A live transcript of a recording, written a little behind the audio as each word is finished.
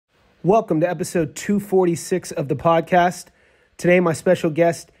Welcome to episode 246 of the podcast. Today, my special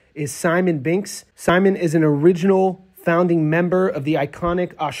guest is Simon Binks. Simon is an original founding member of the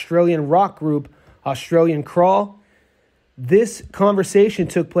iconic Australian rock group, AustralianCrawl. This conversation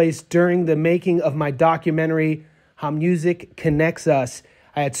took place during the making of my documentary, How Music Connects Us.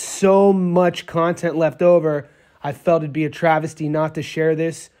 I had so much content left over, I felt it'd be a travesty not to share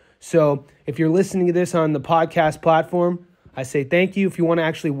this. So if you're listening to this on the podcast platform, I say thank you. If you want to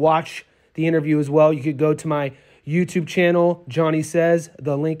actually watch the interview as well, you could go to my YouTube channel, Jonny Says.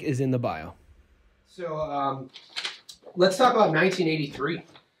 The link is in the bio. So let's talk about 1983.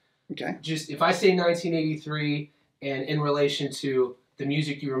 Okay. Just if I say 1983 and in relation to the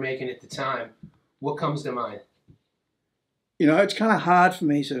music you were making at the time, what comes to mind? You know, it's kind of hard for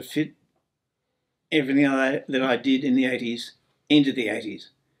me to fit everything that I did in the 80s into the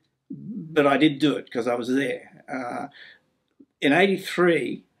 80s. But I did do it because I was there. In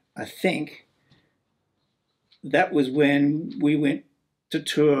 83, I think, that was when we went to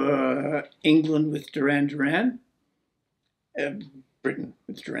tour England with Duran Duran, Britain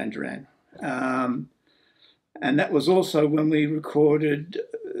with Duran Duran. And that was also when we recorded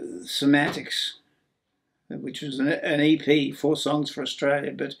Semantics, which was an EP, 4 songs for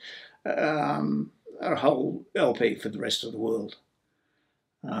Australia, but a whole LP for the rest of the world.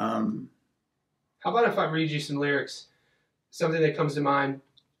 How about if I read you some lyrics? Something that comes to mind.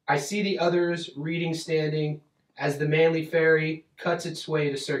 I see the others reading standing as the manly fairy cuts its way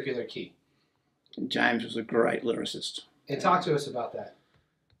to circular key. James was a great lyricist. And talk to us about that.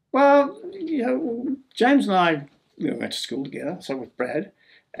 Well, you know, James and I went to school together, so with Brad,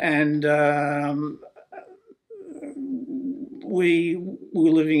 and we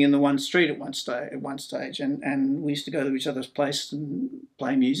were living in the one street at one stage, and we used to go to each other's place and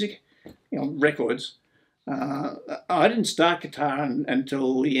play music, you know, records. I didn't start guitar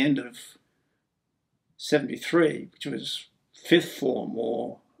until the end of 73, which was 5th form,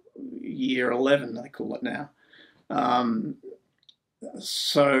 or year 11, they call it now.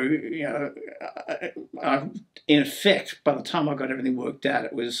 So, you know, in effect, by the time I got everything worked out,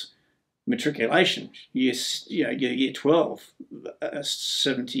 it was matriculation, year 12,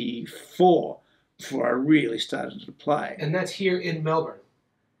 74, before I really started to play. And that's here in Melbourne?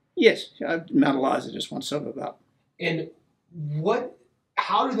 Yes, Mount Eliza, just one suburb up. And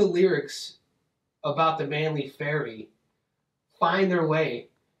how do the lyrics about the manly fairy find their way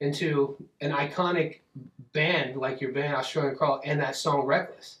into an iconic band like your band, AustralianCrawl, and that song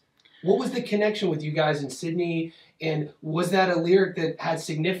Reckless? What was the connection with you guys in Sydney? And was that a lyric that had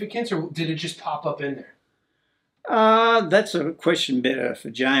significance, or did it just pop up in there? That's a question better for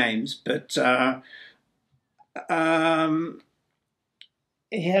James, but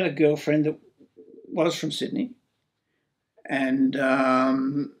he had a girlfriend that was from Sydney, and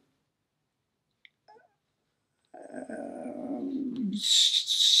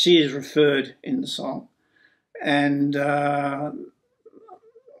she is referred in the song, and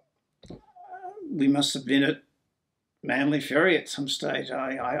we must have been at Manly Ferry at some stage.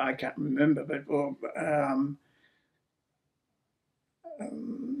 I can't remember, but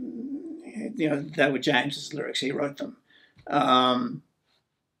you know, they were James's lyrics. He wrote them.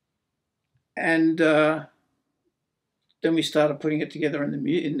 And then we started putting it together in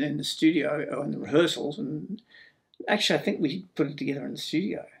the studio, or in the rehearsals. And actually, I think we put it together in the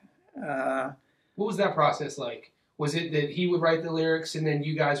studio. What was that process like? Was it that he would write the lyrics and then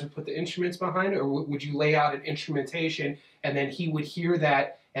you guys would put the instruments behind it? Or would you lay out an instrumentation and then he would hear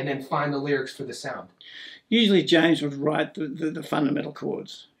that and then find the lyrics for the sound? Usually James would write the fundamental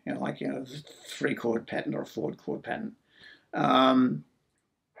chords, you know, like, you know, the 3-chord pattern or a 4-chord pattern.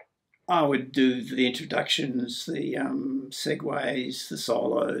 I would do the introductions, the segues, the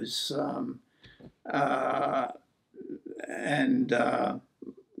solos, and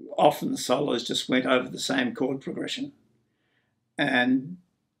often the solos just went over the same chord progression. And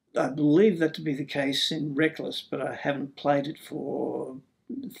I believe that to be the case in Reckless, but I haven't played it for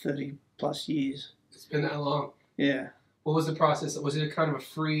 30 plus years. It's been that long? Yeah. What was the process? Was it kind of a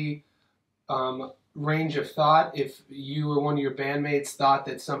free range of thought if you or one of your bandmates thought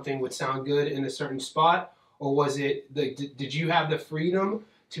that something would sound good in a certain spot? Or was it, did you have the freedom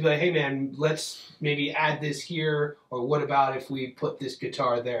to be like, hey man, let's maybe add this here, or what about if we put this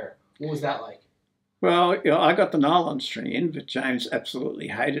guitar there? What was that like? Well, you know, I got the nylon string in, but James absolutely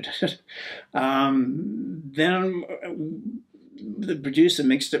hated it. Then the producer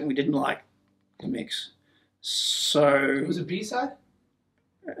mixed it and we didn't like the mix. So... Was it B-side?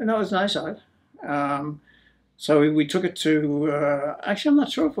 No, it was an A-side. So we took it to... actually, I'm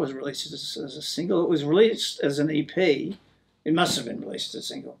not sure if it was released as a single. It was released as an EP It must have been released as a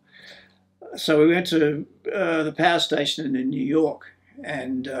single. So we went to the power station in New York,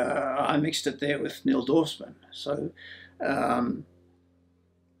 and I mixed it there with Neil Dorfman. So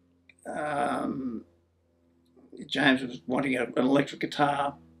James was wanting an electric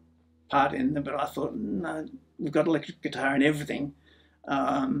guitar part in there, but I thought, no, we've got electric guitar and everything.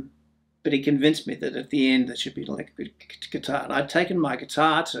 But he convinced me that at the end there should be an electric guitar. And I'd taken my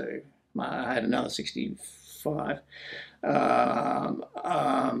guitar I had another 65.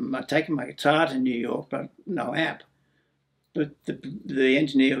 I'd taken my guitar to New York, but no amp. But the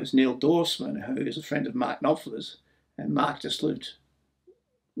engineer was Neil Dorfman, who is a friend of Mark Knopfler's, and Mark just lived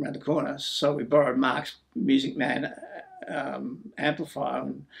around the corner. So we borrowed Mark's Music Man amplifier,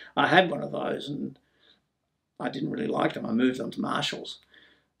 and I had one of those, and I didn't really like them. I moved them to Marshall's.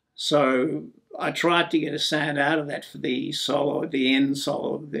 So I tried to get a sound out of that for the solo, the end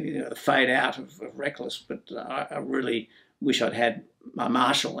solo, the fade out of Reckless, but I really wish I'd had my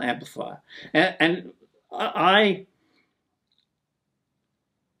Marshall amplifier. And I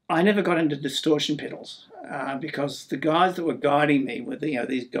never got into distortion pedals because the guys that were guiding me were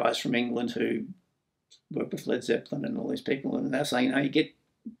these guys from England who worked with Led Zeppelin and all these people, and they're saying, you get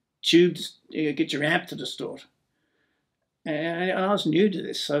tubes, you get your amp to distort. And I was new to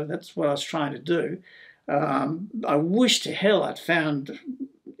this, so that's what I was trying to do. I wish to hell I'd found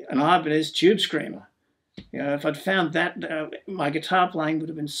an Ibanez Tube Screamer. If I'd found that, my guitar playing would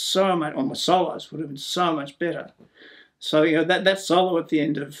have been so much, or my solos would have been so much better. So that solo at the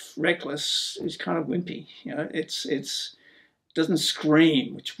end of Reckless is kind of wimpy. It doesn't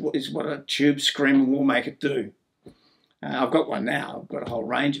scream, which is what a Tube Screamer will make it do. I've got one now. I've got a whole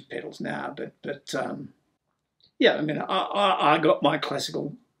range of pedals now, but yeah, I mean, I got my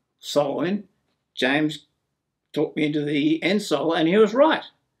classical solo in. James talked me into the end solo, and he was right.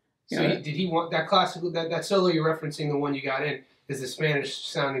 So did he want that classical, that solo you're referencing, the one you got in, is the Spanish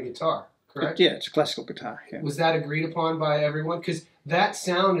sounding guitar, correct? Yeah, it's a classical guitar. Yeah. Was that agreed upon by everyone? Because that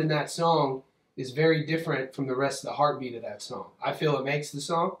sound in that song is very different from the rest of the heartbeat of that song. I feel it makes the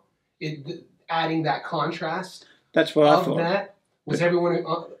song. Adding that contrast. That's what I thought. That. Was everyone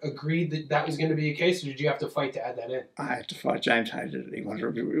agreed that that was going to be a case, or did you have to fight to add that in? I had to fight. James hated it. He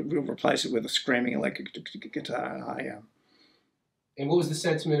wanted to replace it with a screaming electric guitar. And what was the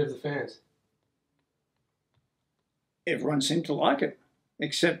sentiment of the fans? Everyone seemed to like it,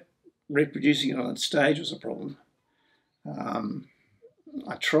 except reproducing it on stage was a problem. I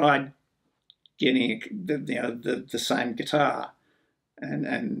tried getting the same guitar,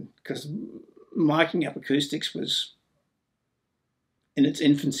 and because miking up acoustics was in its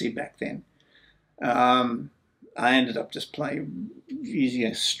infancy back then, I ended up just using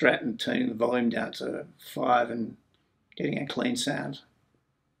a Strat and turning the volume down to 5 and getting a clean sound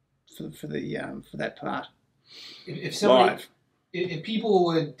for that part. If people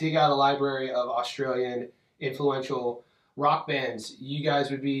would dig out a library of Australian influential rock bands, you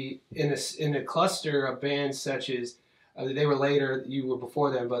guys would be in a cluster of bands such as they were later, you were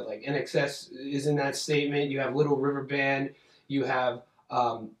before them, but like NXS is in that statement. You have Little River Band. You have,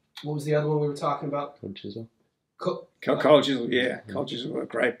 what was the other one we were talking about? Cold Chisel. Cold Chisel, yeah. Cold Chisel were a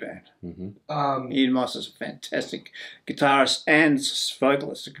great band. Mm-hmm. Ian Moss is a fantastic guitarist and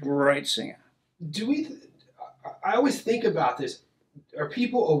vocalist, a great singer. I always think about this. Are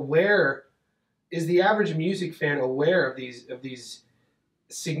people aware, is the average music fan aware of these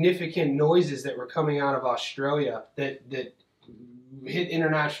significant noises that were coming out of Australia that hit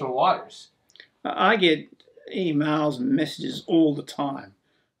international waters? I get emails and messages all the time.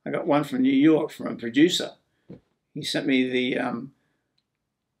 I got one from New York from a producer. He sent me the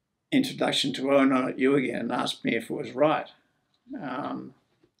introduction to Oh Not You Again and asked me if it was right. And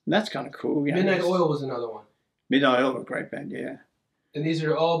that's kind of cool. Midnight Oil was another one. Midnight Oil, a great band, yeah. And these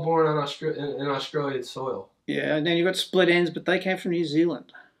are all born on in Australian soil. Yeah, and then you've got Split Ends, but they came from New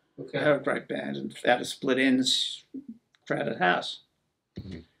Zealand. Okay. They're a great band, and out of Split Ends, Crowded House.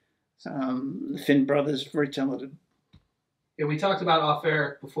 The Finn brothers, very talented. Yeah, we talked about off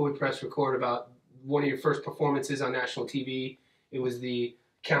air before we pressed record about one of your first performances on national TV. It was the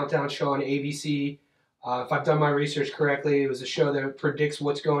Countdown show on ABC. If I've done my research correctly, it was a show that predicts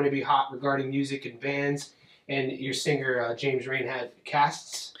what's going to be hot regarding music and bands. And your singer, James Reyne, had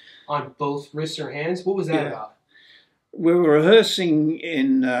casts on both wrists or hands. What was that about? We were rehearsing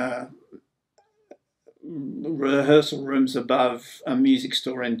in rehearsal rooms above a music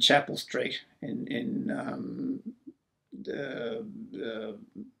store in Chapel Street in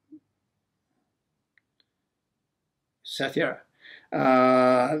South Yarra.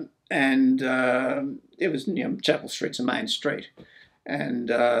 And it was, Chapel Street's a main street. And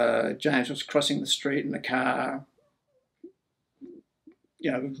James was crossing the street in a car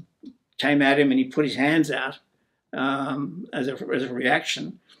came at him and he put his hands out as a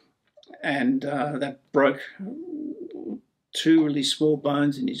reaction, and that broke 2 really small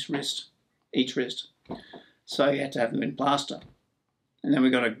bones in his wrist, each wrist. So he had to have them in plaster. And then we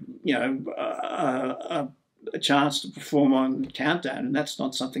got a chance to perform on Countdown, and that's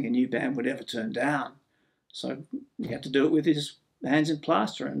not something a new band would ever turn down. So he had to do it with his hands in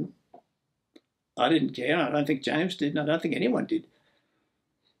plaster, and I didn't care. I don't think James did, and I don't think anyone did.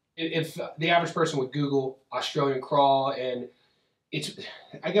 If the average person would Google Australian Crawl, and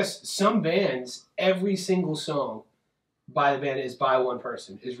I guess some bands, every single song by the band is by one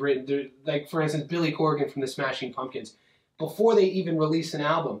person, is written. Like, for instance, Billy Corgan from the Smashing Pumpkins. Before they even release an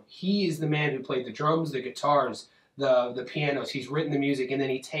album, he is the man who played the drums, the guitars, the pianos. He's written the music, and then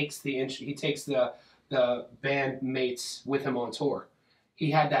he takes the bandmates with him on tour. He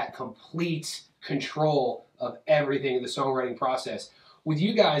had that complete control of everything in the songwriting process. With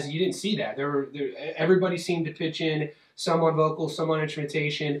you guys, you didn't see that. Everybody seemed to pitch in, some on vocals, some on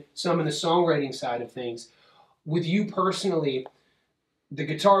instrumentation, some in the songwriting side of things. With you personally, the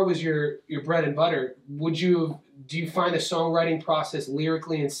guitar was your bread and butter. Do you find the songwriting process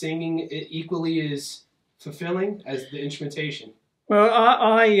lyrically and singing equally as fulfilling as the instrumentation? Well,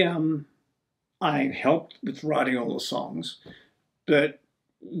 I helped with writing all the songs, but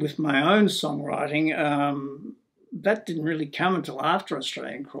with my own songwriting, that didn't really come until after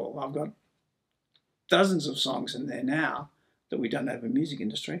Australian Crawl. I've got dozens of songs in there now that we don't have a music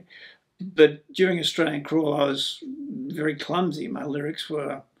industry. But during Australian Crawl, I was very clumsy. My lyrics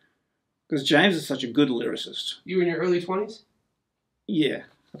were... Because James is such a good lyricist. You were in your early 20s? Yeah.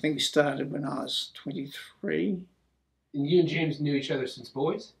 I think we started when I was 23. And you and James knew each other since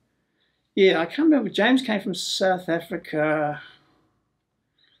boys? Yeah, I can't remember. James came from South Africa,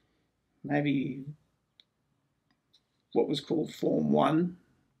 maybe what was called Form 1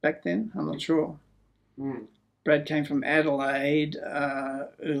 back then. I'm not sure. Mm. Brad came from Adelaide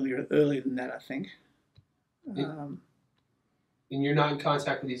earlier than that, I think. And you're not in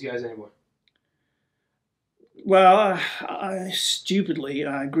contact with these guys anymore? Well, stupidly,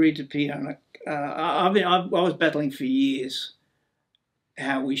 I agreed to Peter. I was battling for years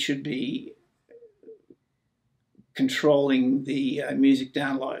how we should be controlling the music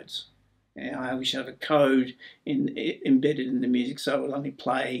downloads. How we should have a code embedded in the music so it will only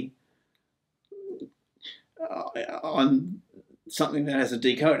play on something that has a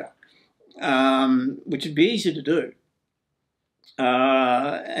decoder, which would be easy to do.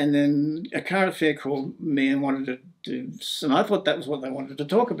 And then a current affair called me and wanted to do some. I thought that was what they wanted to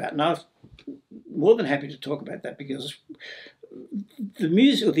talk about, and I was more than happy to talk about that because the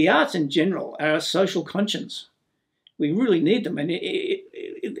music, or the arts in general, are a social conscience. We really need them, and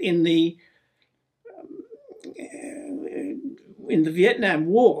in the Vietnam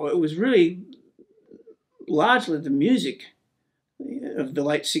War, it was really largely the music of the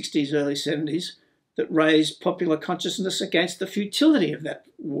late 60s, early 70s that raised popular consciousness against the futility of that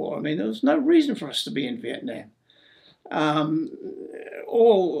war. I mean, there was no reason for us to be in Vietnam.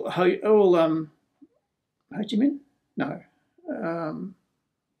 All Ho Chi Minh? No.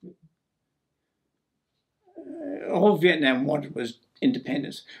 All Vietnam wanted was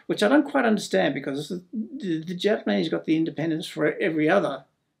independence, which I don't quite understand because the Japanese got the independence for every other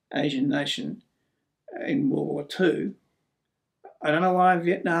Asian nation in World War II. I don't know why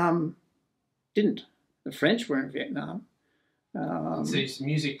Vietnam didn't. The French were in Vietnam. So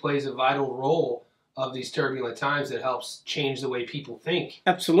music plays a vital role of these turbulent times that helps change the way people think.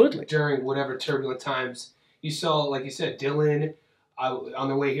 Absolutely. During whatever turbulent times you saw, like you said, Dylan. On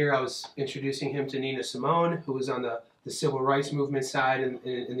the way here, I was introducing him to Nina Simone, who was on the civil rights movement side in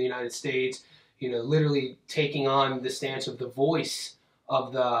the United States. You know, literally taking on the stance of the voice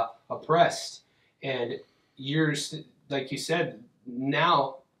of the oppressed. And you're, like you said,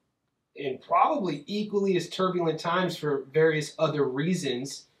 now in probably equally as turbulent times for various other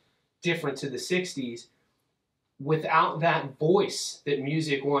reasons, different to the 60s, without that voice that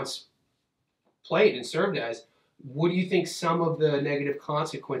music once played and served as, what do you think some of the negative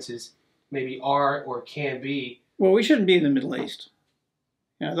consequences maybe are or can be? Well, we shouldn't be in the Middle East.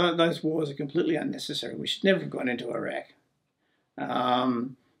 You know, those wars are completely unnecessary. We should never have gone into Iraq.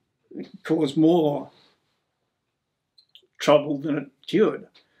 It caused more trouble than it cured.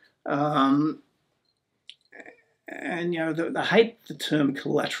 And, you know, I hate the term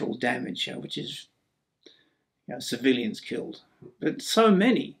collateral damage, you know, which is, you know, civilians killed. But so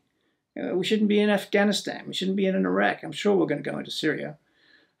many. We shouldn't be in Afghanistan. We shouldn't be in Iraq. I'm sure we're going to go into Syria.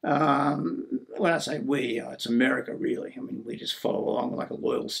 When I say we, it's America, really. I mean, we just follow along like a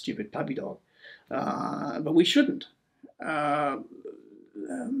loyal, stupid puppy dog. But we shouldn't.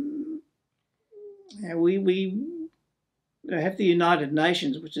 we have the United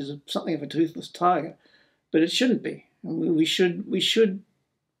Nations, which is something of a toothless tiger, but it shouldn't be. And the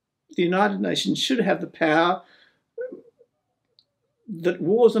United Nations should have the power that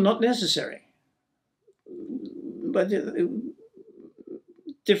wars are not necessary, but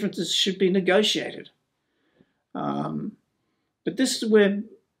differences should be negotiated. But this is where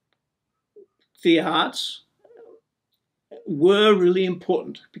the arts were really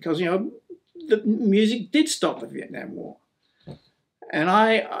important, because, you know, the music did stop the Vietnam War. And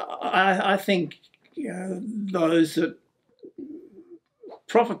I think, you know, those that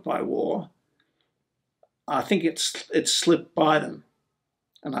profit by war, I think it's slipped by them.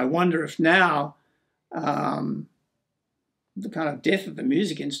 And I wonder if now the kind of death of the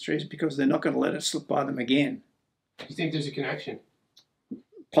music industry is because they're not going to let it slip by them again. Do you think there's a connection?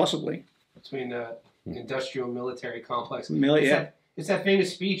 Possibly. Between the industrial military complex. It's that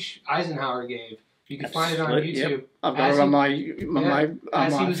famous speech Eisenhower gave. You can find it on YouTube. Yep. I've got it on my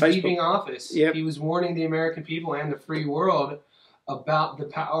as he was Facebook. leaving office, yep. He was warning the American people and the free world about the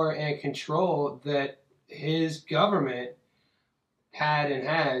power and control that his government had and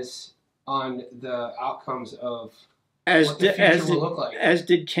has on the outcomes of what the future will look like. As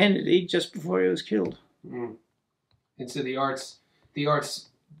did Kennedy just before he was killed. Mm. And so the arts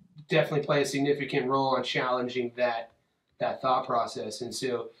definitely play a significant role in challenging that thought process. And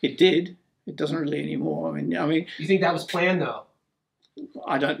so it did. It doesn't really anymore. I mean. You think that was planned, though?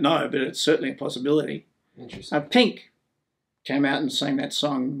 I don't know, but it's certainly a possibility. Interesting. Pink came out and sang that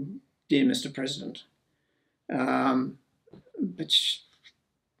song, "Dear Mr. President," and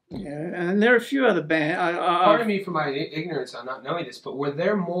there are a few other bands. Pardon me for my ignorance on not knowing this, but were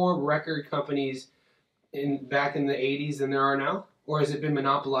there more record companies back in the 80s than there are now? Or has it been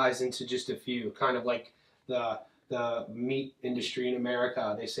monopolized into just a few? Kind of like the meat industry in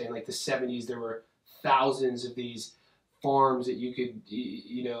America. They say in like the 70s there were thousands of these farms that you could,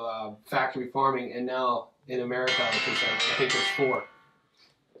 factory farming, and now in America I think there's 4.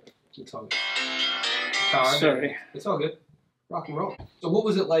 It's all good. Sorry. It's all good. Rock and roll. So what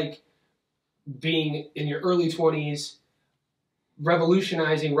was it like being in your early 20s,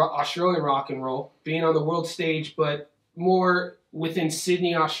 revolutionizing Australian rock and roll, being on the world stage, but more within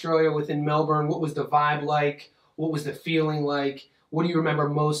Sydney, Australia, within Melbourne? What was the vibe like? What was the feeling like? What do you remember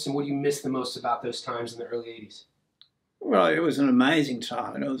most, and what do you miss the most about those times in the early 80s? Well, it was an amazing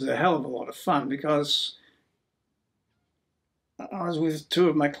time, and it was a hell of a lot of fun because I was with 2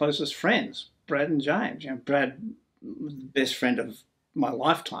 of my closest friends, Brad and James. Brad was the best friend of my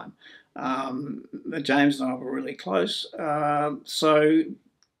lifetime. James and I were really close. So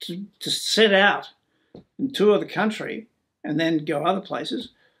to set out and tour the country and then go other places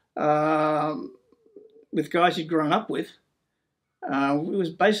with guys you'd grown up with, it was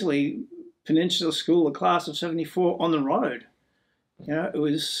basically Peninsula School, the class of 74 on the road. It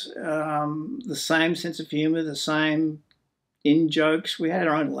was the same sense of humour, the same in-jokes. We had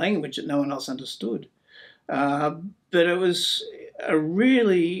our own language that no one else understood. But it was a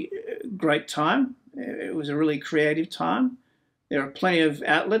really great time. It was a really creative time. There are plenty of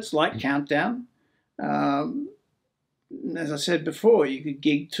outlets like Countdown. As I said before, you could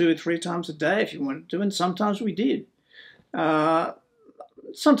gig 2 or 3 times a day if you wanted to, and sometimes we did.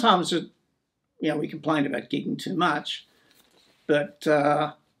 Sometimes, we complained about gigging too much, but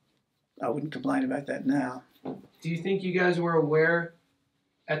I wouldn't complain about that now. Do you think you guys were aware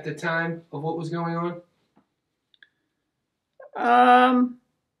at the time of what was going on?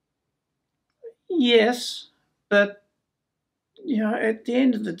 Yes, but at the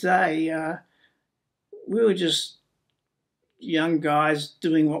end of the day, we were just young guys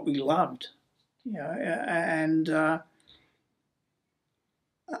doing what we loved, and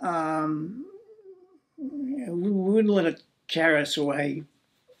we wouldn't let it carry us away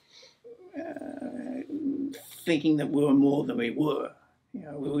thinking that we were more than we were.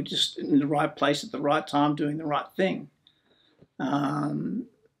 We were just in the right place at the right time doing the right thing. And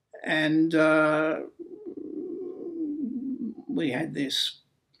we had this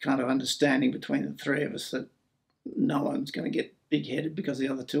kind of understanding between the 3 of us that no one's going to get big-headed because the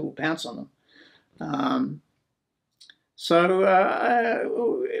other 2 will pounce on them.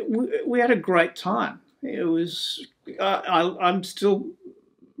 So we had a great time. It was. I'm still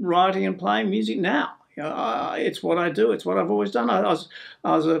writing and playing music now. It's what I do. It's what I've always done. I was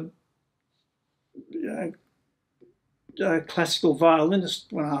a classical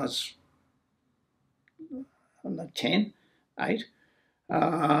violinist when I was 10, 8.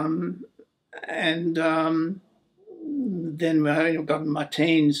 And then when I got in my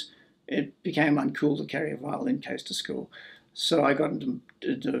teens, it became uncool to carry a violin case to school. So I got into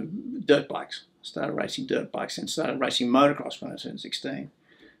dirt bikes. I started racing dirt bikes and started racing motocross when I turned 16.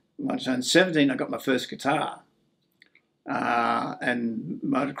 When I turned 17, I got my first guitar. And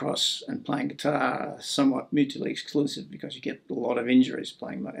motocross and playing guitar are somewhat mutually exclusive because you get a lot of injuries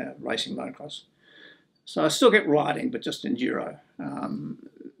playing racing motocross. So I still get riding, but just enduro,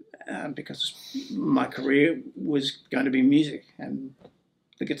 because my career was going to be music and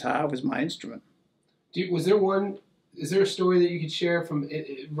the guitar was my instrument. Is there a story that you could share from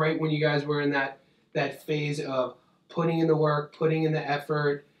right when you guys were in that phase of putting in the work, putting in the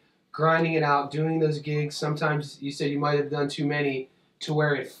effort, grinding it out, doing those gigs? Sometimes you said you might have done too many, to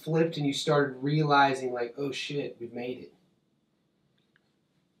where it flipped and you started realizing, like, oh shit, we've made it.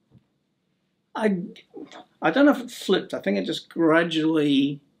 I don't know if it flipped. I think it just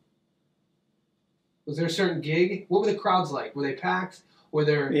gradually... Was there a certain gig? What were the crowds like? Were they packed? Were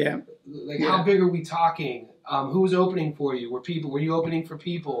there... Yeah. Like, how big are we talking? Who was opening for you? Were you opening for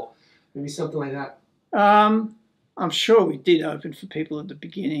people? Maybe something like that. I'm sure we did open for people at the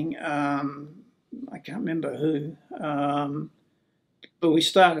beginning. I can't remember who. But we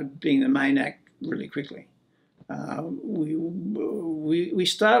started being the main act really quickly. We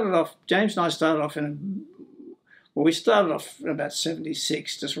started off, James and I started off we started off in about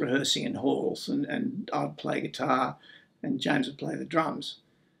 76, just rehearsing in halls, and I'd play guitar and James would play the drums.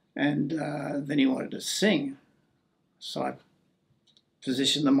 And then he wanted to sing. So I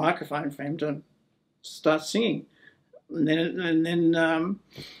positioned the microphone for him to start singing. And then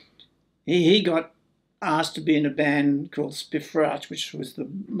he got asked to be in a band called Spiff Rouch, which was the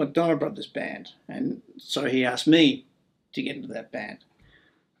McDonough Brothers band. And so he asked me to get into that band.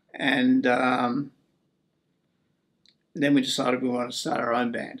 And then we decided we wanted to start our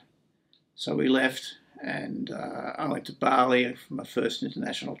own band. So we left, and I went to Bali for my first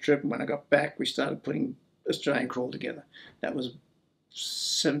international trip. And when I got back, we started putting Australian Crawl together. That was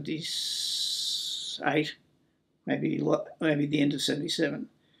 78, maybe the end of 77.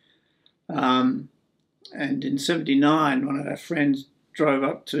 And in 79, one of our friends drove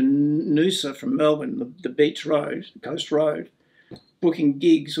up to Noosa from Melbourne, the beach road, the coast road, booking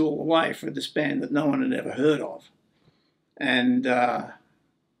gigs all the way for this band that no one had ever heard of. And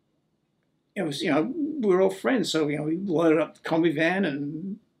it was, we were all friends, so we loaded up the combi van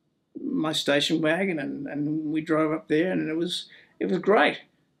and my station wagon, and we drove up there, and it was great.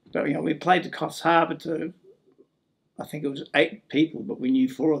 But we played to Coffs Harbour to, I think it was 8 people, but we knew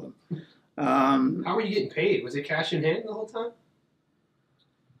 4 of them. How were you getting paid? Was it cash in hand the whole time?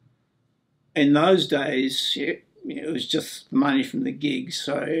 In those days, it was just money from the gigs,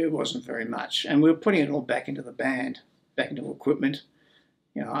 so it wasn't very much. And we were putting it all back into the band, back into equipment.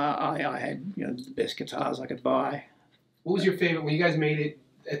 I had the best guitars I could buy. What was your favorite when you guys made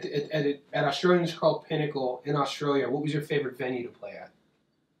it at Australia's Crawl Pinnacle in Australia? What was your favorite venue to play at?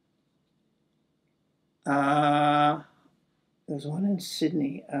 There was one in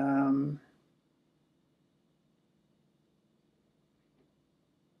Sydney.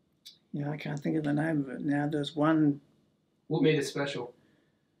 I can't think of the name of it now. There's one. What made it special?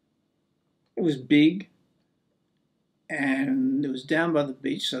 It was big, and it was down by the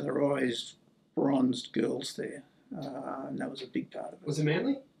beach, so there were always bronzed girls there, and that was a big part of it. Was it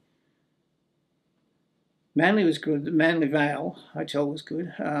Manly? Manly was good. The Manly Vale Hotel was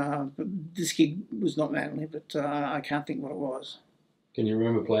good. But this gig was not Manly, but I can't think what it was. Can you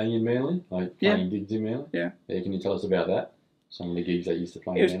remember playing in Manly? Like playing gigs in Manly? Yeah. Can you tell us about that? Some of the gigs that you used to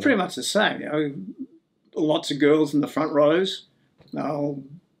play in It was Manly? pretty much the same. Lots of girls in the front rows,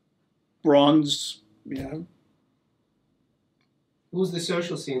 bronze, What was the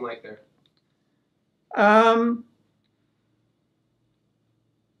social scene like there?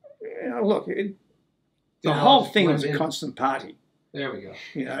 Look, the whole thing was a constant party. There we go.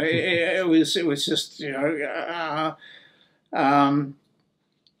 It was just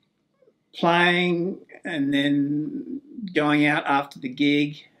playing and then going out after the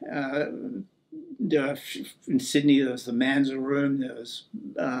gig. In Sydney, there was the Manza Room. There was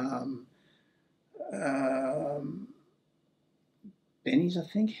Benny's, I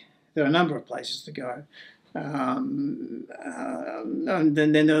think. There were a number of places to go. And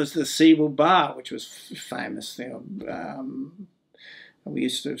then there was the Seawell Bar, which was famous. We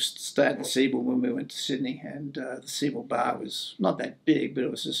used to stay at the Seawell when we went to Sydney, and the Seawell Bar was not that big, but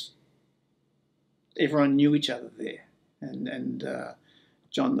it was just everyone knew each other there, and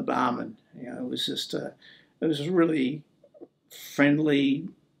John the barman. It was just it was a really friendly,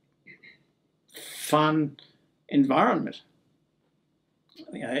 fun environment.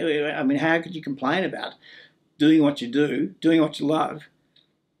 I mean, how could you complain about doing what you do, doing what you love,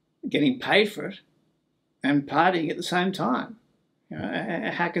 getting paid for it, and partying at the same time?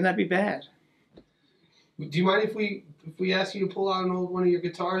 How can that be bad? Do you mind if we ask you to pull out an old one of your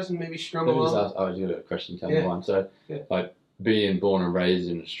guitars and maybe strum along? I was got a question coming Yeah. on. So, Yeah. like being born and raised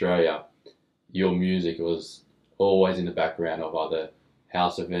in Australia, your music was always in the background of other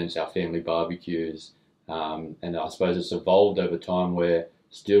house events, our family barbecues, and I suppose it's evolved over time where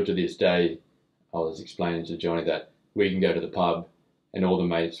still to this day, I was explaining to Johnny that we can go to the pub and all the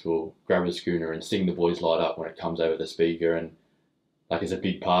mates will grab a schooner and sing The Boys Light Up when it comes over the speaker, and like it's a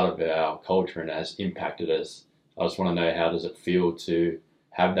big part of our culture and has impacted us. I just want to know, how does it feel to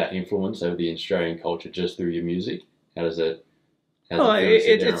have that influence over the Australian culture just through your music? How does it feel to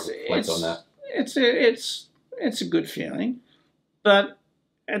sit there and reflect on that? It's a good feeling, but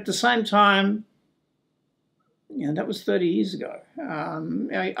at the same time, that was 30 years ago.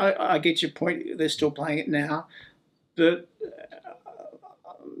 I get your point. They're still playing it now, but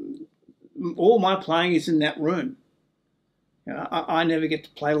all my playing is in that room. I never get to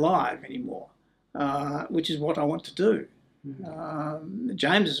play live anymore, which is what I want to do.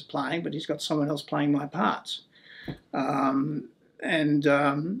 James is playing, but he's got someone else playing my parts. But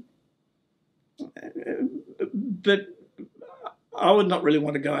I would not really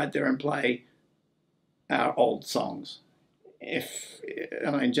want to go out there and play our old songs.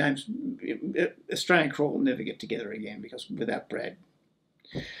 James, Australian Crawl will never get together again because without Brad.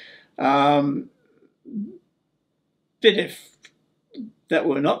 But if that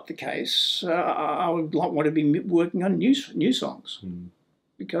were not the case, I would want to be working on new songs,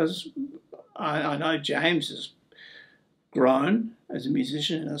 because I know James has grown as a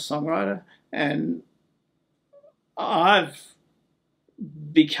musician and a songwriter, and I've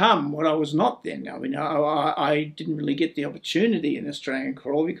become what I was not then. I didn't really get the opportunity in Australian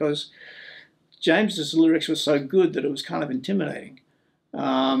Crawl because James's lyrics were so good that it was kind of intimidating.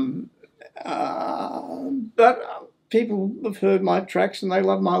 But people have heard my tracks and they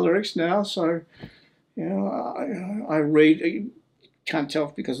love my lyrics now. So, I read. You can't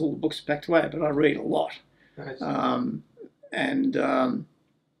tell because all the books are packed away, but I read a lot. Nice.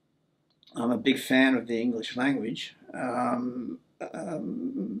 I'm a big fan of the English language.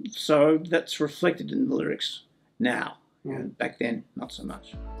 So that's reflected in the lyrics now. Back then, not so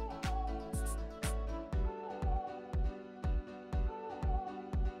much.